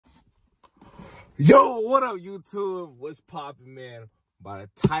Yo, what up, YouTube? What's poppin', man? By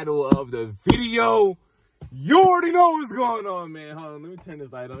the title of the video, you already know what's going on, man. Hold on, let me turn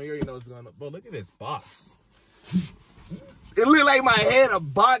this light on. You already know what's going on. Bro, look at this box. It look like my head, a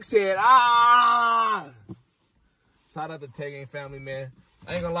box head. Ah! Shout out to TaeStayHigh family, man.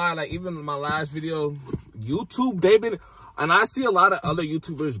 I ain't gonna lie, like, even in my last video, YouTube, they've been, and I see a lot of other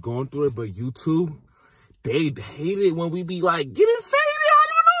YouTubers going through it, but YouTube, they hate it when we be, like, getting faded. I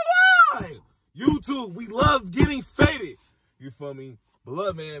don't know why. YouTube, we love getting faded. You feel me? But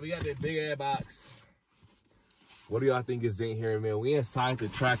look, man, we got that big ass box. What do y'all think is in here, man? We inside the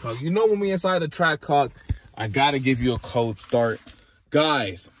Trackhawk. You know when we inside the Trackhawk, I gotta give you a cold start.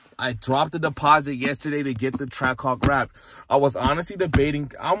 Guys, I dropped the deposit yesterday to get the Trackhawk wrapped. I was honestly debating.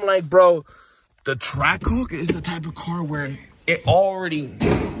 I'm like, bro, the Trackhawk is the type of car where it already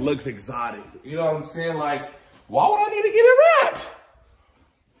looks exotic. You know what I'm saying? Like, why would I need to get it wrapped?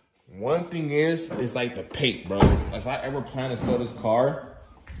 One thing is like the paint, bro. If I ever plan to sell this car,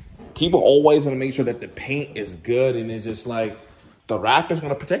 people always want to make sure that the paint is good, and it's just like the wrap is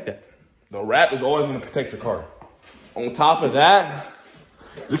going to protect that. The wrap is always going to protect your car. On top of that,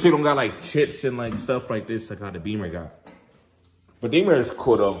 this shit don't got like chips and like stuff like this like how the Beamer got. But the Beamer is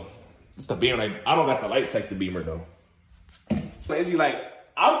cool though. It's the Beamer. Like, I don't got the lights like the Beamer though. Lazy, like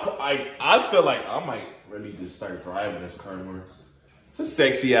I feel like I might really just start driving this car more. It's a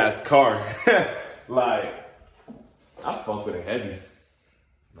sexy ass car. Like, I fuck with it heavy.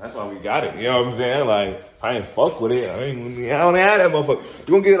 That's why we got it. You know what I'm saying? Like, I ain't fuck with it. I don't have that motherfucker.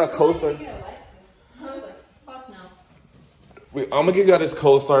 You gonna get it a coaster? I was like, fuck no. I'm gonna give y'all this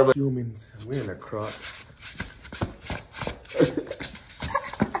co-star, but humans, we're in a crotch.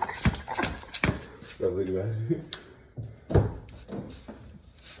 Look at that.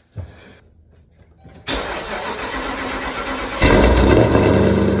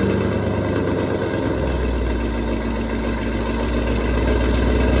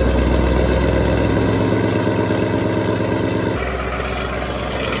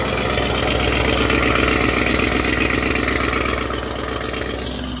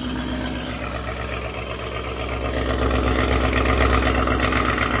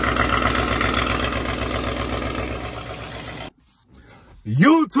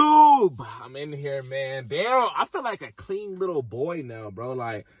 YouTube, I'm in here, man. Damn, I feel like a clean little boy now, bro.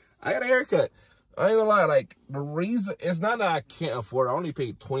 Like, I got a haircut. I ain't gonna lie, like, the reason, it's not that I can't afford it. I only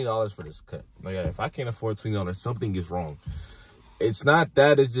paid $20 for this cut. Like, if I can't afford $20, something is wrong. It's not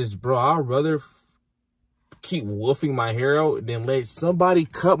that, it's just, bro, I'd rather keep woofing my hair out than let somebody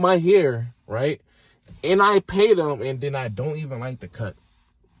cut my hair, right? And I pay them, and then I don't even like the cut.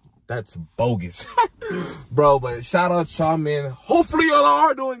 That's bogus. Bro, but shout out y'all, man. Hopefully y'all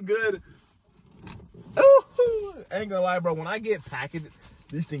are doing good. Ooh, ain't gonna lie, bro. When I get packaged,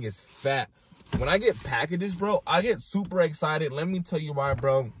 this thing is fat. When I get packages, bro, I get super excited. Let me tell you why,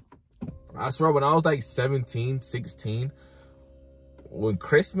 bro. I swear, when I was like 17, 16, when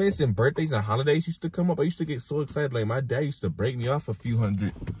Christmas and birthdays and holidays used to come up, I used to get so excited. Like, my dad used to break me off a few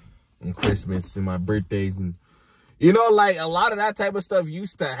hundred on Christmas and my birthdays, and you know, like, a lot of that type of stuff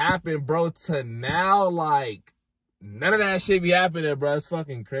used to happen, bro, to now, like, none of that shit be happening, bro. It's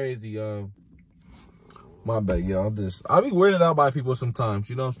fucking crazy, my bad, y'all. I'll be weirded out by people sometimes,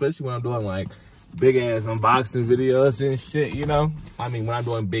 you know, especially when I'm doing, like, big-ass unboxing videos and shit, you know? I mean, when I'm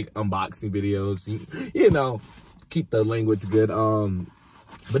doing big unboxing videos, you know, keep the language good.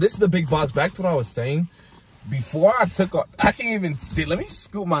 But this is the big box. Back to what I was saying. Before I took off, I can't even sit. Let me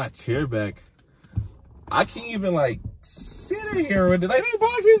scoot my chair back. I can't even, like, sit in here with it. Like, this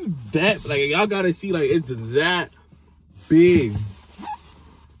box is that, like, y'all gotta see, like, it's that big.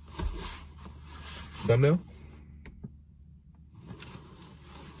 Thumbnail?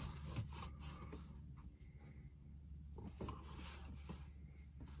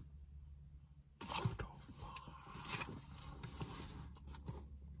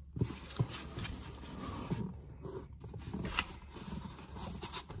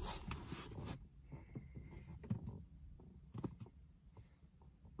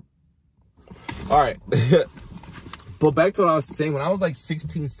 All right. But back to what I was saying, when I was like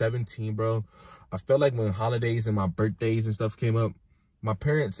 16, 17, bro, I felt like when holidays and my birthdays and stuff came up, my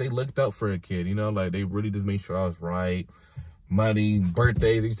parents, they looked out for a kid, you know, like, they really just made sure I was right. Money,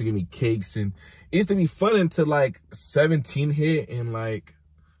 birthdays, they used to give me cakes, and it used to be fun until like 17 hit, and like,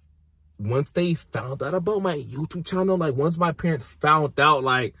 once they found out about my YouTube channel, like, once my parents found out,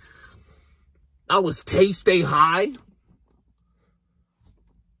 like, I was TaeStayHigh,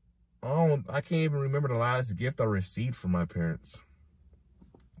 I can't even remember the last gift I received from my parents.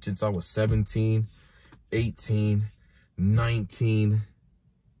 Since I was 17, 18, 19.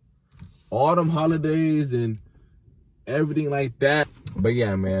 all them holidays and everything like that. But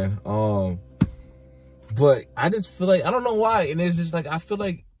yeah, man. But I just feel like, I don't know why. And it's just like, I feel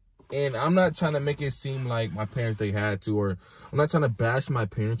like, and I'm not trying to make it seem like my parents, they had to, or I'm not trying to bash my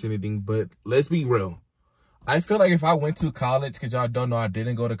parents or anything, but let's be real. I feel like if I went to college, because y'all don't know, I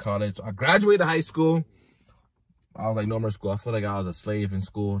didn't go to college. I graduated high school. I was like, no more school. I feel like I was a slave in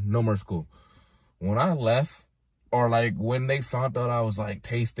school. No more school. When I left, or like when they found out I was like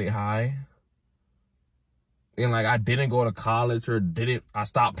TaeStayHigh, and like I didn't go to college or I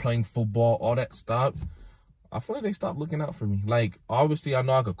stopped playing football, all that stuff, I feel like they stopped looking out for me. Like, obviously, I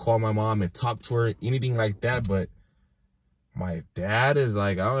know I could call my mom and talk to her, anything like that, but my dad is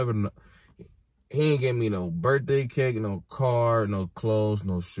like, I don't even know. He ain't give me no birthday cake, no car, no clothes,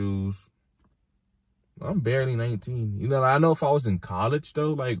 no shoes. I'm barely 19. You know, I know if I was in college,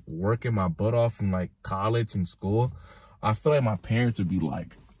 though, like, working my butt off in, like, college and school, I feel like my parents would be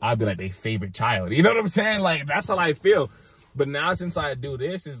like, I'd be like their favorite child. You know what I'm saying? Like, that's how I feel. But now, since I do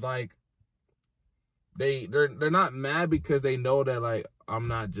this, it's like, they're not mad because they know that, like, I'm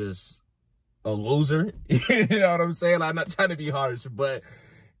not just a loser. You know what I'm saying? I'm not trying to be harsh, but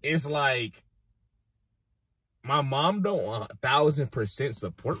it's like, my mom don't 1,000%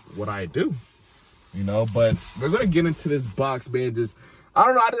 support what I do. You know, but we're going to get into this box, man. Just, I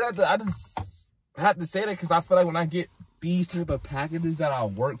don't know. I just have to say that because I feel like when I get these type of packages that I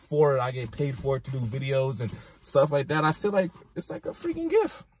work for and I get paid for to do videos and stuff like that, I feel like it's like a freaking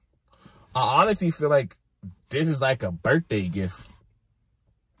gift. I honestly feel like this is like a birthday gift.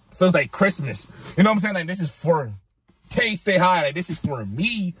 Feels like Christmas. You know what I'm saying? Like, this is for TaeStayHigh. Like, this is for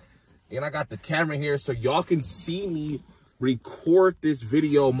me. And I got the camera here so y'all can see me record this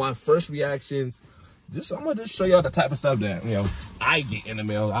video. My first reactions. I'm going to just show y'all the type of stuff that, you know, I get in the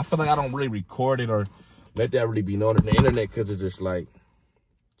mail. I feel like I don't really record it or let that really be known on the internet because it's just like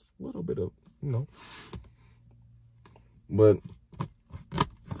a little bit of, you know. But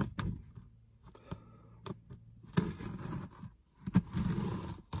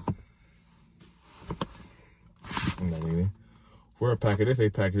for a packet, this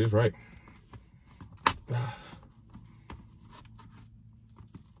ain't packet, it's right.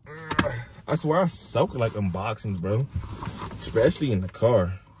 I swear I suck like unboxings, bro. Especially in the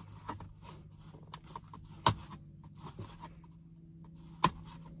car.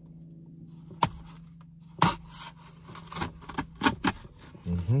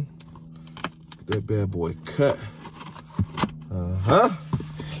 Get that bad boy cut.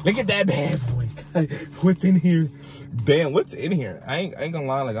 Look at that bad boy cut. What's in here? Damn, what's in here? I ain't gonna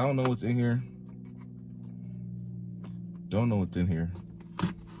lie, like, I don't know what's in here. Don't know what's in here.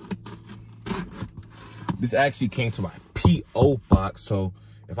 This actually came to my P.O. box, so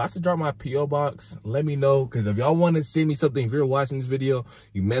if I should drop my P.O. box, let me know, because if y'all want to send me something, if you're watching this video,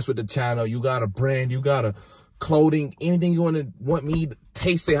 you mess with the channel, you got a brand, you got a clothing, anything you want me to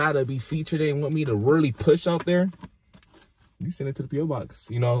TaeStayHigh to be featured in, want me to really push out there, you send it to the P.O. box.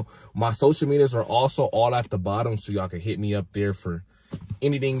 You know, my social medias are also all at the bottom, so y'all can hit me up there for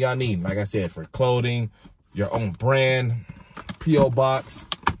anything y'all need. Like I said, for clothing, your own brand, P.O. box,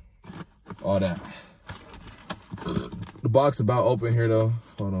 all that. The box about open here though.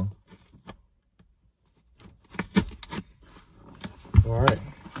 Hold on. All right.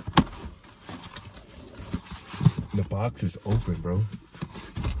 The box is open, bro.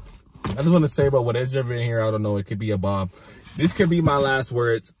 I just want to say, bro, whatever's ever in here, I don't know. It could be a bomb. This could be my last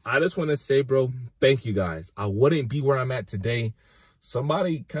words. I just want to say, bro, thank you guys. I wouldn't be where I'm at today.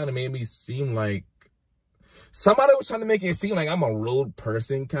 Somebody kind of made me seem like, somebody was trying to make it seem like I'm a rude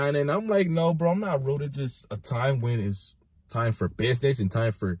person, kind of. And I'm like, no, bro, I'm not rude. It's just a time when it's time for business and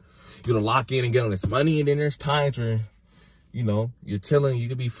time for you to lock in and get on this money. And then there's times where, you know, you're chilling, you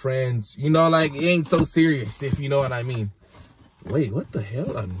could be friends. You know, like, it ain't so serious, if you know what I mean. Wait, what the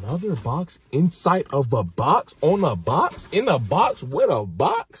hell? Another box inside of a box? On a box? In a box with a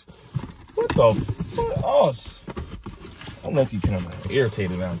box? What the fuck? Oh, I'm low-key kind of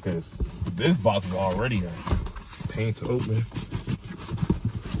irritated now because this box is already a pain to open.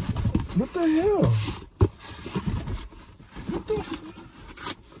 What the hell? What the?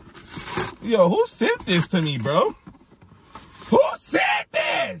 Yo, who sent this to me, bro? Who sent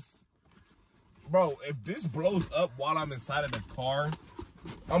this? Bro, if this blows up while I'm inside of the car,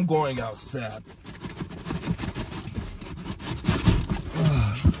 I'm going outside.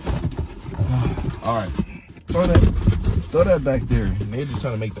 All right, throw that back there. They're just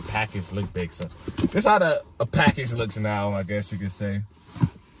trying to make the package look big. So this how a package looks now, I guess you could say.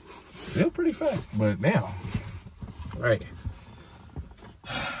 Still pretty fat, but now, all right.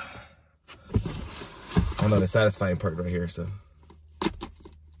 I know the satisfying part right here, so.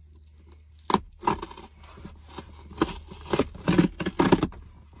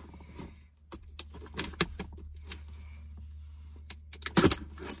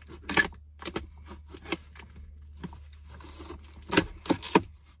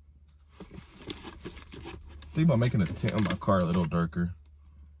 Think about making a tint on my car a little darker.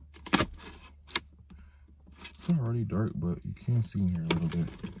 It's already dark, but you can see in here a little bit.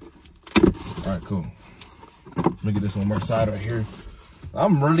 All right, cool. Let me get this one more side right here.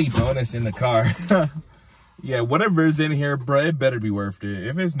 I'm really doing this in the car. Yeah, whatever is in here, bro, it better be worth it.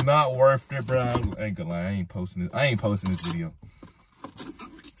 If it's not worth it, bro, I ain't gonna lie, I ain't posting this video.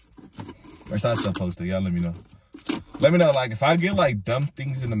 Or it's not still posted, y'all let me know. Let me know, like, if I get, like, dumb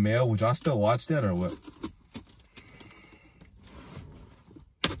things in the mail, would y'all still watch that or what?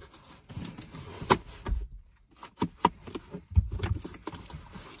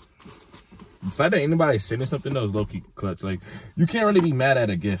 The fact that anybody sending something that was low-key clutch, like, you can't really be mad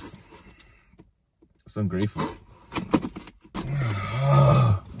at a gift. It's ungrateful.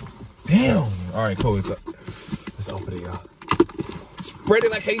 Damn. All right, cool. Let's open it, y'all. Spread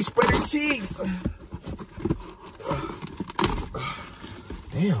it like how you spread your cheeks.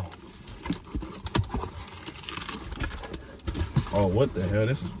 Damn. Oh, what the hell?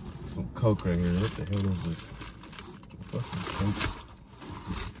 This is some Coke right here. What the hell is this? Fucking Coke.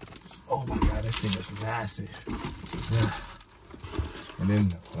 Oh my God, this thing is massive. Yeah. And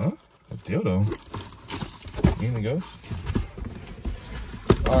then, huh? A dildo. Anything else?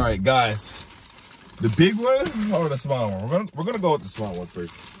 All right, guys. The big one or the small one? We're gonna go with the small one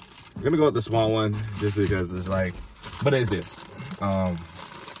first. We're gonna go with the small one just because it's like, what is this?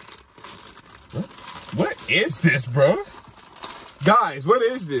 What is this, bro? Guys, what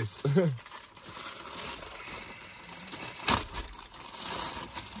is this?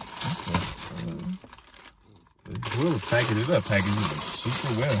 Little package, that package is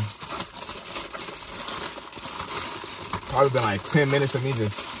super well. Probably been like 10 minutes of me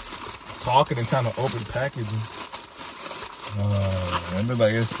just talking and trying to open packaging. It looks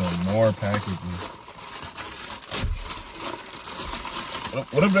like there's some more packaging.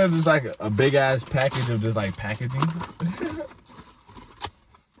 What if there's just like a big ass package of just like packaging?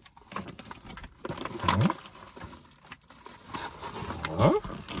 Huh?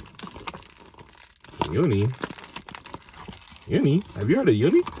 Uni? Uni? Have you heard of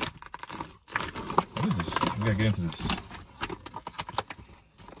Uni? What is this? We gotta get into this.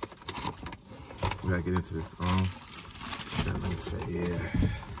 We gotta get into this. Let me say, yeah.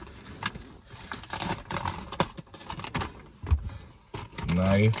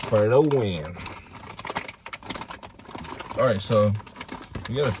 Knife for the win. Alright, so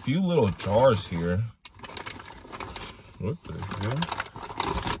we got a few little jars here. What the hell?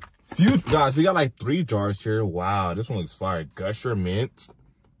 Guys, we got like 3 jars here. Wow, this one looks fire. Gusher mints.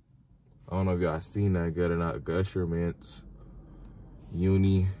 I don't know if y'all seen that good or not. Gusher mints.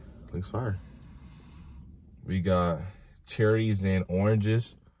 Uni. Looks fire. We got cherries and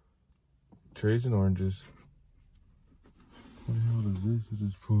oranges. Cherries and oranges. What the hell is this? I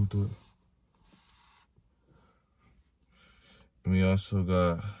just pulled up. And we also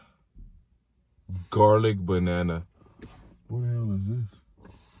got garlic banana. What the hell is this?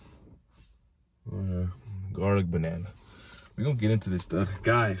 Oh yeah, garlic banana. We're gonna get into this stuff.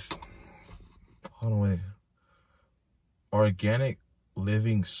 Guys, hold on, wait. Organic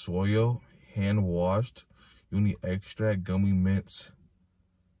living soil, hand washed, uni extract, gummy mints.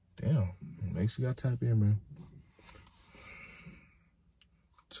 Damn, make sure y'all tap in, man.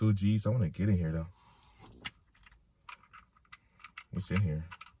 2 G's. I wanna get in here though. What's in here?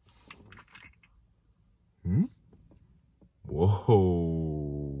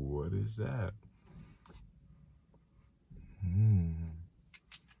 Whoa, what is that?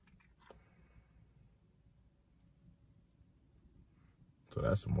 So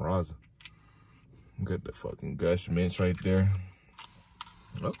that's some rosin. Got the fucking gush mints right there.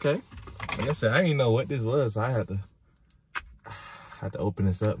 Okay. Like I said, I didn't know what this was. So I had to open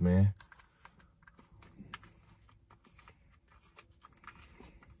this up, man.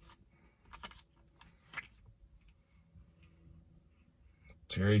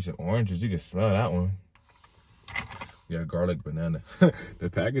 Cherries and oranges, you can smell that one. Yeah, garlic banana. The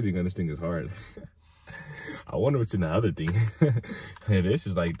packaging on this thing is hard. I wonder what's in the other thing. Hey, this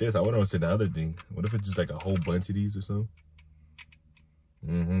is like this. I wonder what's in the other thing. What if it's just like a whole bunch of these or something?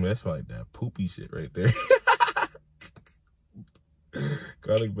 That's like that poopy shit right there.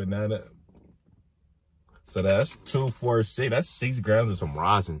 Garlic banana. So that's 2, 4, 6. That's 6 grams of some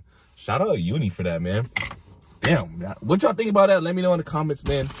rosin. Shout out Uni for that, man. Damn, what y'all think about that? Let me know in the comments,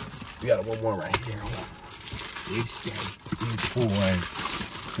 man. We got one more right here.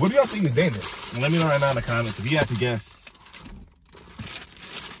 What do y'all think is in this? Let me know right now in the comments if you have to guess.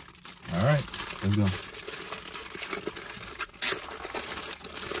 All right, let's go.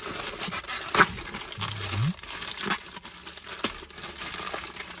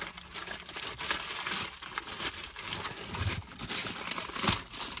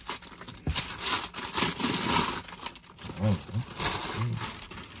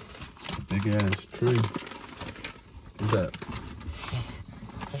 big ass tree. What's that?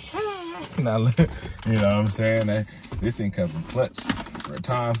 Now, you know what I'm saying? This thing comes in clutch for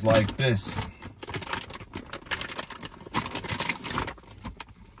times like this.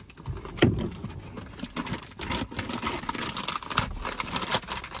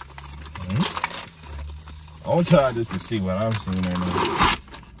 I want y'all just to see what I'm seeing right now.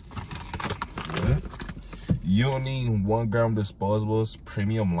 What? Uni 1 gram disposables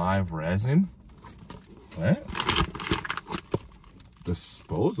premium live resin. What?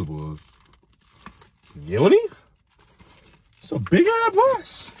 Disposables. Uni? It's a big ass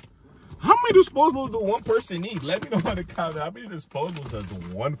box. How many disposables do one person need? Let me know in the comments. How many disposables does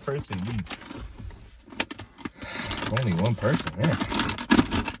one person need? Only one person, man.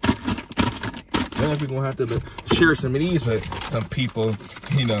 Then we're gonna have to share some of these with some people,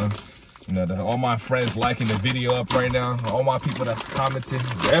 you know, all my friends liking the video up right now, all my people that's commenting.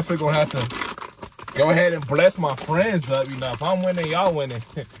 Definitely gonna have to go ahead and bless my friends up, you know. If I'm winning, y'all winning.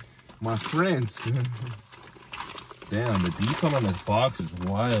 My friends. Damn, the detail on this box is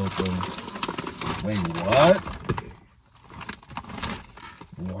wild, though. Wait, what?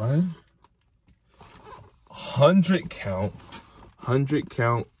 What? 100 count. 100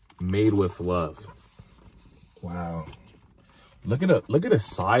 count made with love. Wow. Look at the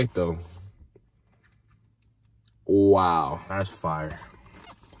side, though. Wow, that's fire.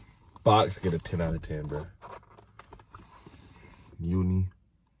 Box, get a 10 out of 10, bro. Uni.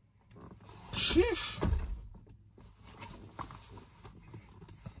 Sheesh.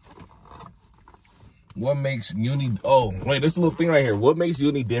 What makes Uni... Oh, wait, there's a little thing right here. What makes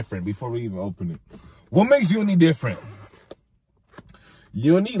Uni different before we even open it? What makes Uni different?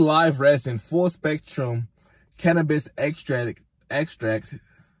 Uni live resin, full spectrum cannabis extract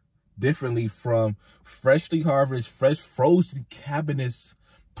differently from freshly harvested, fresh frozen cannabis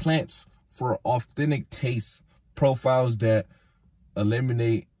plants for authentic taste profiles that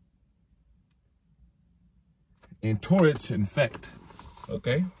eliminate entourage infect.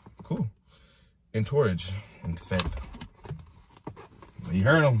 Okay, cool. Entourage infect. You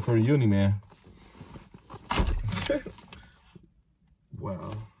heard him for Uni, man.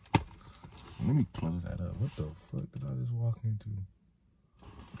 Wow. Let me close that up. What the fuck did I just walk into?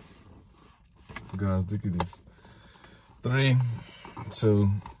 Guys, look at this. 3,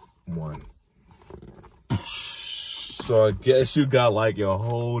 2, 1. So I guess you got like your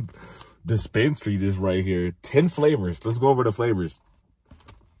whole dispensary just right here. 10 flavors. Let's go over the flavors.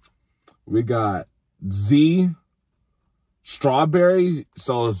 We got Z strawberry.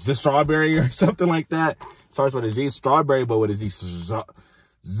 So is this strawberry or something like that? Starts with a Z, strawberry, but what is Z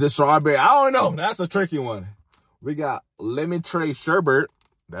strawberry? I don't know. That's a tricky one. We got lemon tray sherbet.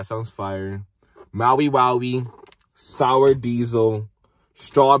 That sounds fire. Maui Wowie, sour diesel,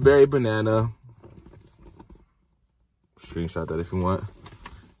 strawberry banana. Screenshot that if you want.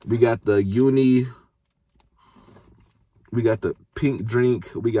 We got the Uni. We got the pink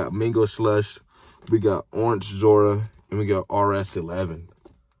drink. We got mango slush. We got orange Zora, and we got RS11.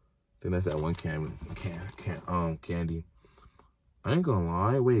 I think that's that one candy. I ain't gonna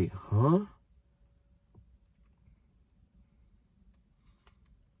lie. Wait, huh?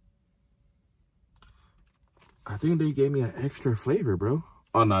 I think they gave me an extra flavor, bro.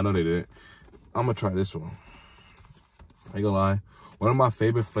 Oh, no, they didn't. I'm gonna try this one. I ain't gonna lie. One of my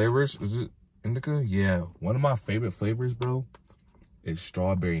favorite flavors, is it indica? Yeah. One of my favorite flavors, bro, is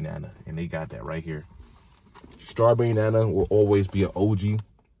strawberry nana. And they got that right here. Strawberry nana will always be an OG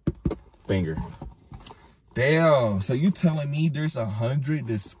banger. Damn. So you telling me there's 100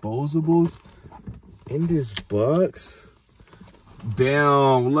 disposables in this box?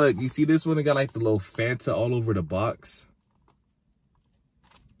 Damn, look, you see this one? It got like the little Fanta all over the box.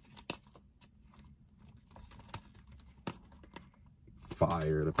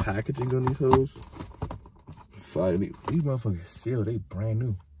 Fire. The packaging on these hoes. Fire. These motherfuckers sealed. They brand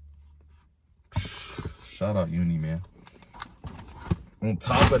new. Shout out Uni, man. On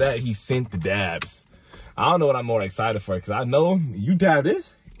top of that, he sent the dabs. I don't know what I'm more excited for, because I know you dab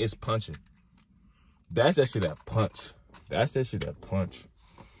this, it's punching. That's that shit that punch. That's that shit that punch.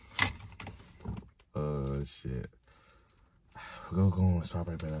 Shit. Go on,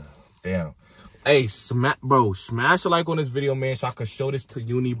 strawberry banana. Damn. Hey, smash a like on this video, man, so I can show this to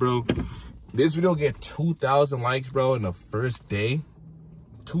Uni, bro. This video get 2,000 likes, bro, in the first day.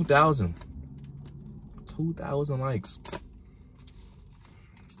 2,000 likes.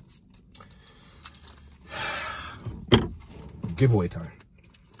 Giveaway time.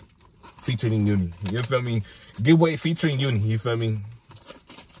 Featuring Uni. You feel me? Giveaway featuring Uni. You feel me?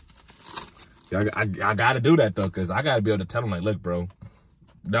 I gotta do that though, cause I gotta be able to tell him like, look, bro,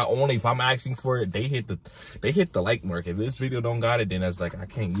 Not only if I'm asking for it, they hit the like mark. If this video don't got it, then that's like I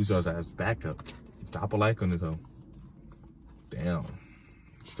can't use those as backup. Drop a like on this though. Damn.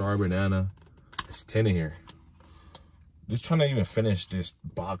 Strawberry banana. It's 10 in here. Just trying to even finish this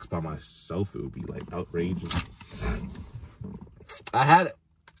box by myself, it would be like outrageous. I had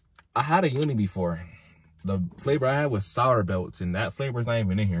a uni before. The flavor I had was sour belts, and that flavor is not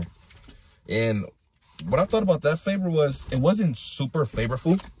even in here. And what I thought about that flavor was it wasn't super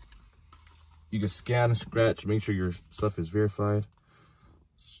flavorful. You can scan and scratch, make sure your stuff is verified.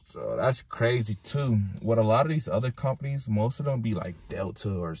 So that's crazy too. What a lot of these other companies, most of them be like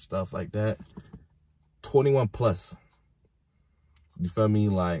Delta or stuff like that. 21 plus. You feel me?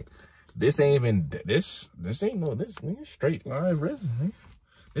 Like this ain't even this ain't straight live resin. Man.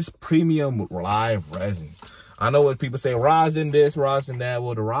 This premium live resin. I know what people say, rosin this, rosin that.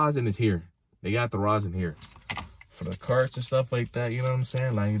 Well, the rosin is here. They got the rosin here for the carts and stuff like that. You know what I'm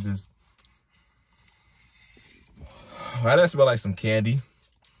saying? Like it just, why that smell like some candy?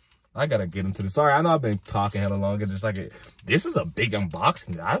 I gotta get into this. Sorry, I know I've been talking hella long. It's just like this is a big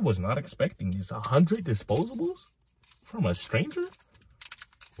unboxing. I was not expecting this. 100 disposables from a stranger.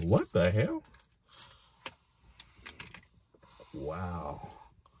 What the hell? Wow.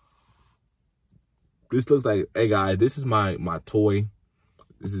 This looks like, hey guys, this is my toy.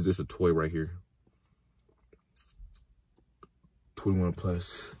 This is just a toy right here. 21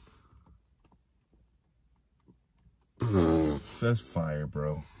 plus. That's fire,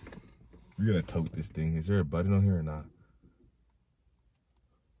 bro. We're gonna tote this thing. Is there a button on here or not?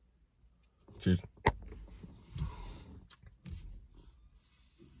 Cheers.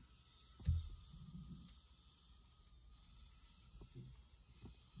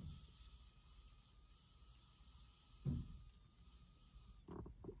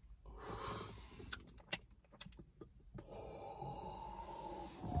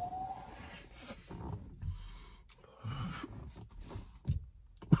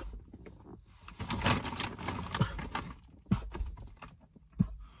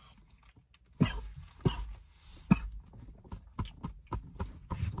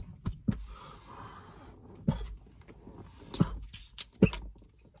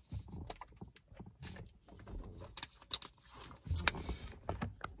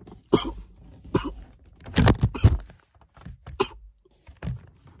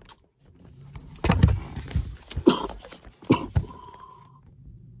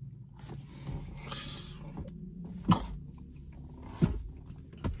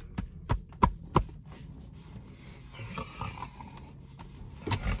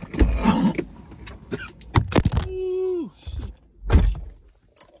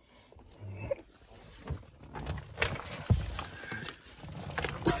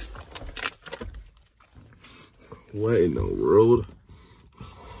 What in the world?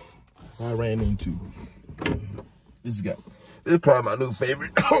 I ran into this guy. This is probably my new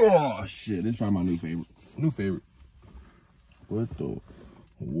favorite. Oh shit, this is probably my new favorite. New favorite. What the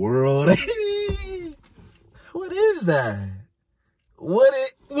world? What is that? What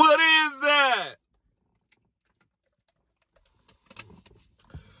is that?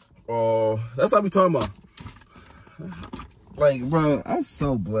 Oh, that's what we talking about. Like, bro, I'm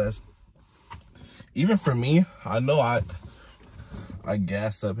so blessed. Even for me, I know I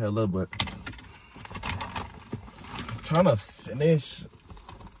gassed up hella, but I'm trying to finish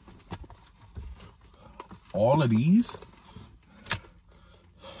all of these.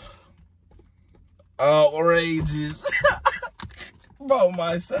 Outrageous. About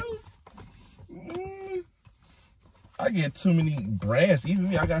myself. I get too many brands. Even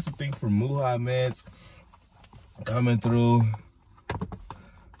me, I got some things from Muha Meds coming through.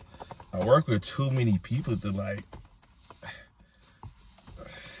 I work with too many people to like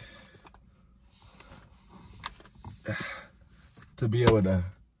to be able to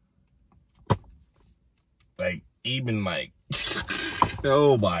like even like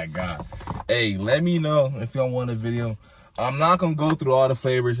oh my god. Hey, let me know if y'all want a video. I'm not gonna go through all the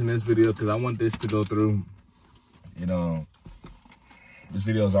flavors in this video because I want this to go through, you know, this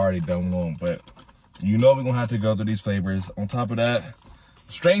video is already done long, but you know we're gonna have to go through these flavors. On top of that,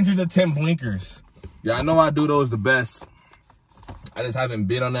 Strangers and 10 blinkers. Yeah, I know I do those the best. I just haven't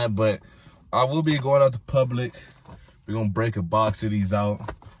been on that, but I will be going out to public. We're gonna break a box of these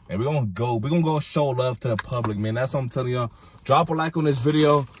out. And we're gonna go show love to the public, man. That's what I'm telling y'all. Drop a like on this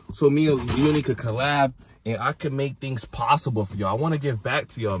video so me and Uni could collab and I can make things possible for y'all. I wanna give back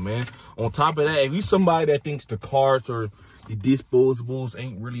to y'all, man. On top of that, if you somebody that thinks the carts or the disposables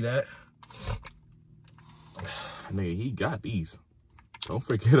ain't really that, nigga, he got these. Don't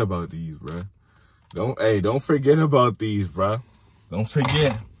forget about these, bro. Don't forget about these, bro. Don't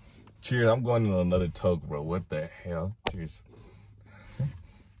forget. Cheers. I'm going to another toke, bro. What the hell? Cheers.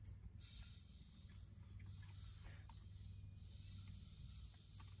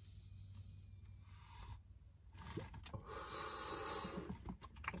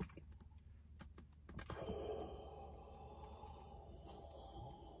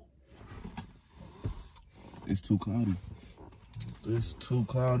 It's too cloudy. It's too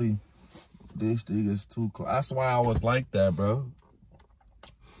cloudy. This thing is too cloudy. That's why I was like that, bro.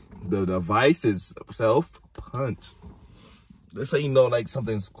 The device is self-punched. That's how you know like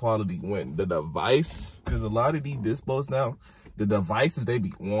something's quality when the device, because a lot of these dispos now, the devices, they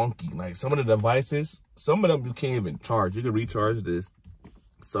be wonky. Like some of the devices, some of them you can't even charge. You can recharge this.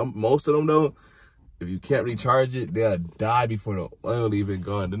 Most of them though, if you can't recharge it, they'll die before the oil even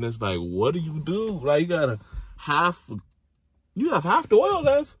gone. Then it's like, what do you do? Like you have half the oil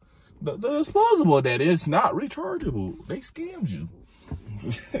left. The disposable that is not rechargeable. They scammed you.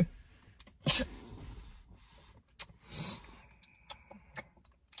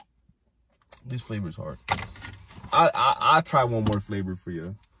 This flavor is hard. I try one more flavor for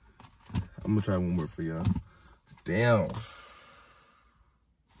you. I'm gonna try one more for y'all. Damn.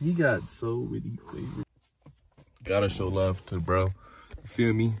 He got so many flavors. Gotta show love to bro. You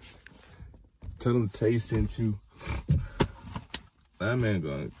feel me? Tell him Tay sent you. That man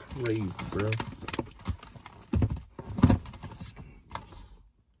going crazy, bro.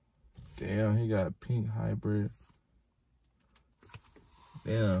 Damn, he got pink hybrid.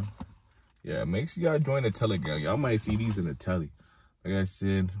 Damn. Yeah, make sure y'all join the Telegram. Y'all might see these in the telly. Like I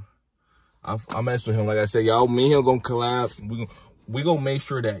said, I mess with him. Like I said, y'all, me and him gonna collab. We gonna make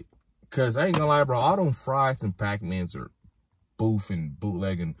sure that, cause I ain't gonna lie, bro. All them fries and Pac-Mans are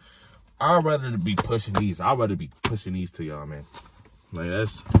bootlegging. I'd rather be pushing these. I'd rather be pushing these to y'all, man. Like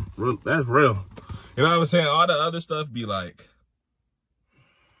that's real. That's real. You know what I'm saying? All the other stuff be like,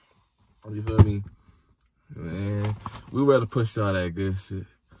 you feel me? Man, we rather push all that good shit.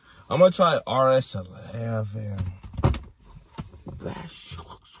 I'm gonna try RS11. That shit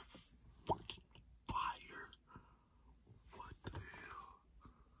looks fucking fire. What the hell?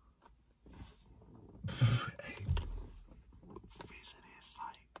 Hey, visit his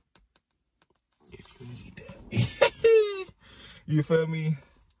site if you need that. You feel me?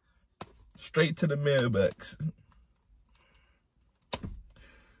 Straight to the mailbox.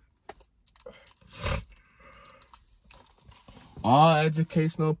 All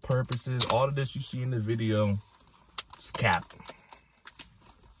educational purposes, all of this you see in the video, it's cap.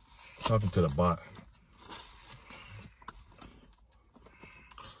 Talking to the bot.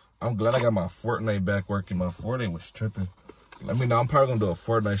 I'm glad I got my Fortnite back working. My Fortnite was tripping. Let me know. I'm probably gonna do a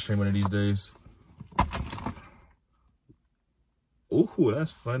Fortnite stream one of these days. Ooh,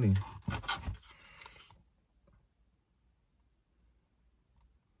 that's funny.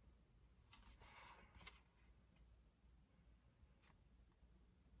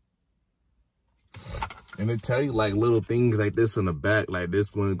 And they tell you like little things like this on the back, like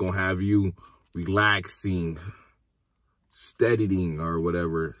this one gonna have you relaxing, steadying or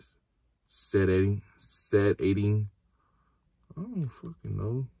whatever. Sedating. I don't fucking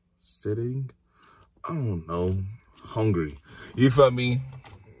know. Sedating. I don't know. Hungry. You feel me?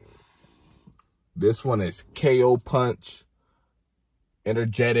 This one is KO Punch,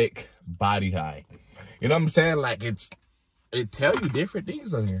 energetic, body high. You know what I'm saying? Like it tell you different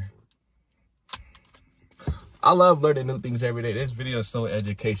things on here. I love learning new things every day. This video is so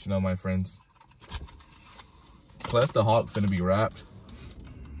educational, my friends. Plus, the Hawk finna be wrapped.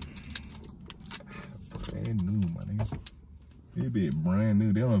 Brand new, my niggas. It be brand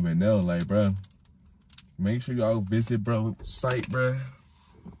new. They don't even know, like, bro. Make sure y'all visit, bro, site, bro.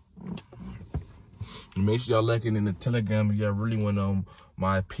 And make sure y'all looking in the Telegram if y'all really want to know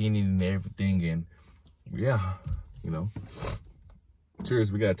my opinion and everything. And, yeah, you know.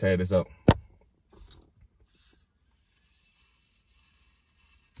 Cheers, we gotta tie this up.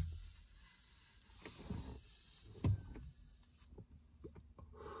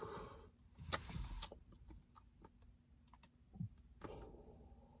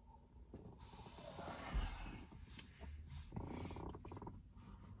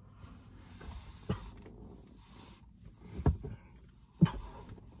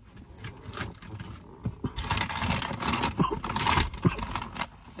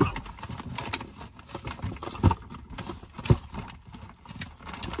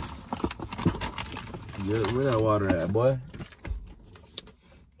 Yeah, where that water at, boy?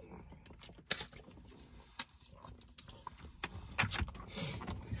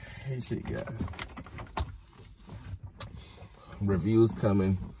 Hey, shit, guys. Reviews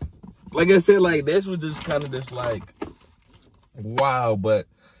coming. Like I said, like this was just kind of just like wow, but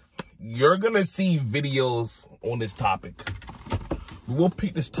you're gonna see videos on this topic. We will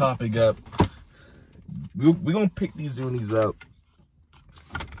pick this topic up. We're gonna pick these unis up.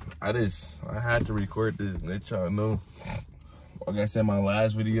 I had to record this and let y'all know. Like I said in my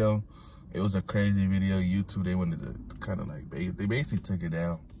last video, it was a crazy video. YouTube, they wanted to kind of like, they basically took it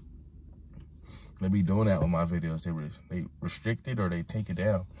down. They be doing that with my videos. They restrict it or they take it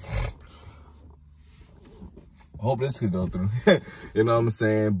down. Hope this could go through. You know what I'm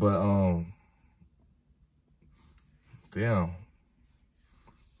saying? But damn.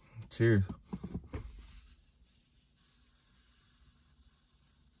 Cheers.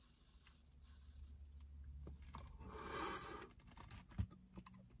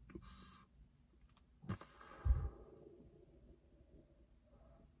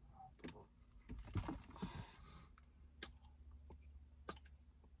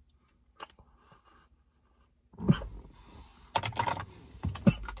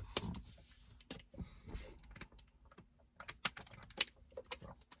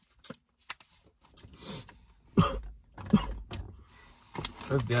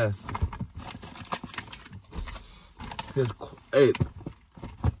 That's gas. Cause hey,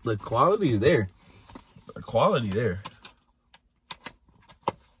 the quality is there. The quality there.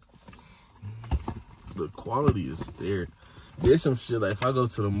 The quality is there. There's some shit like if I go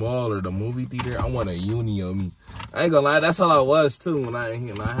to the mall or the movie theater, I want a uni on me. I ain't gonna lie, that's how I was too when I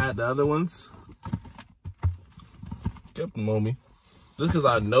had the other ones. Kept them on me, just cause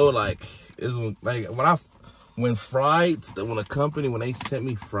I know like it's like when frieds, when a company, when they sent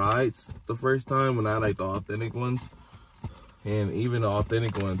me frieds the first time, when I like the authentic ones, and even the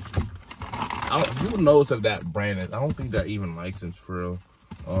authentic ones, who knows if that brand is, I don't think they're even licensed for real.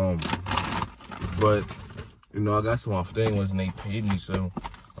 But, you know, I got some authentic ones and they paid me, so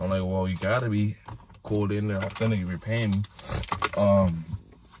I'm like, well, you gotta be cool in there, authentic if you're paying me.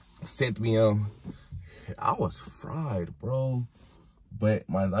 Sent me, I was fried, bro. But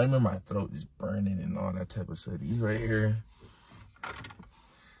I remember my throat just burning and all that type of stuff. These right here,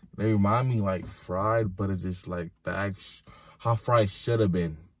 they remind me like fried, but it's just like how fried should have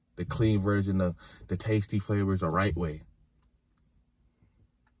been. The clean version of the tasty flavors, the right way.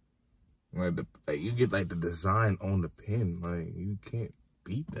 Like you get like the design on the pin, like you can't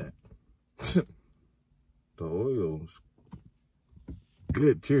beat that. The oil's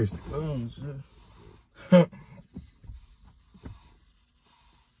good. Cheers. Oh shit.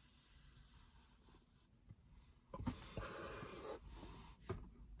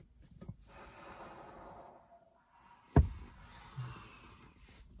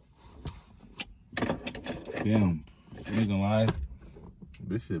 Damn, I ain't gonna lie.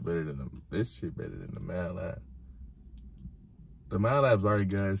 This shit better than the Mad Lab. The Mad Lab's are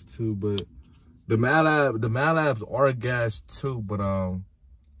gas too, but the Mad Labs are gas too, but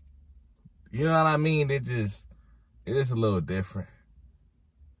you know what I mean? It is a little different.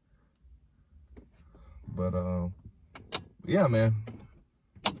 But yeah, man.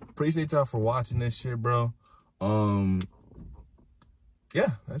 Appreciate y'all for watching this shit, bro.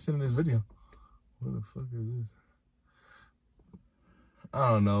 Yeah, that's it in this video. What the fuck is this? I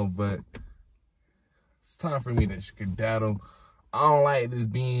don't know, but it's time for me to skedaddle. I don't like this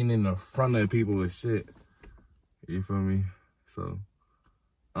being in the front of people with shit. You feel me? So,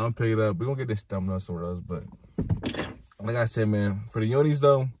 I'm gonna pick it up. We're gonna get this thumbnail somewhere else, but like I said, man, for the unis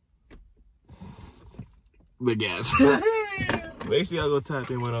though, big gas. Make sure y'all go tap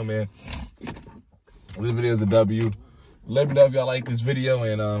in with them, man. This video is a W. Let me know if y'all like this video,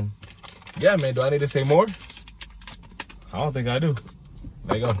 and yeah, man, do I need to say more? I don't think I do.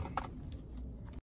 There you go.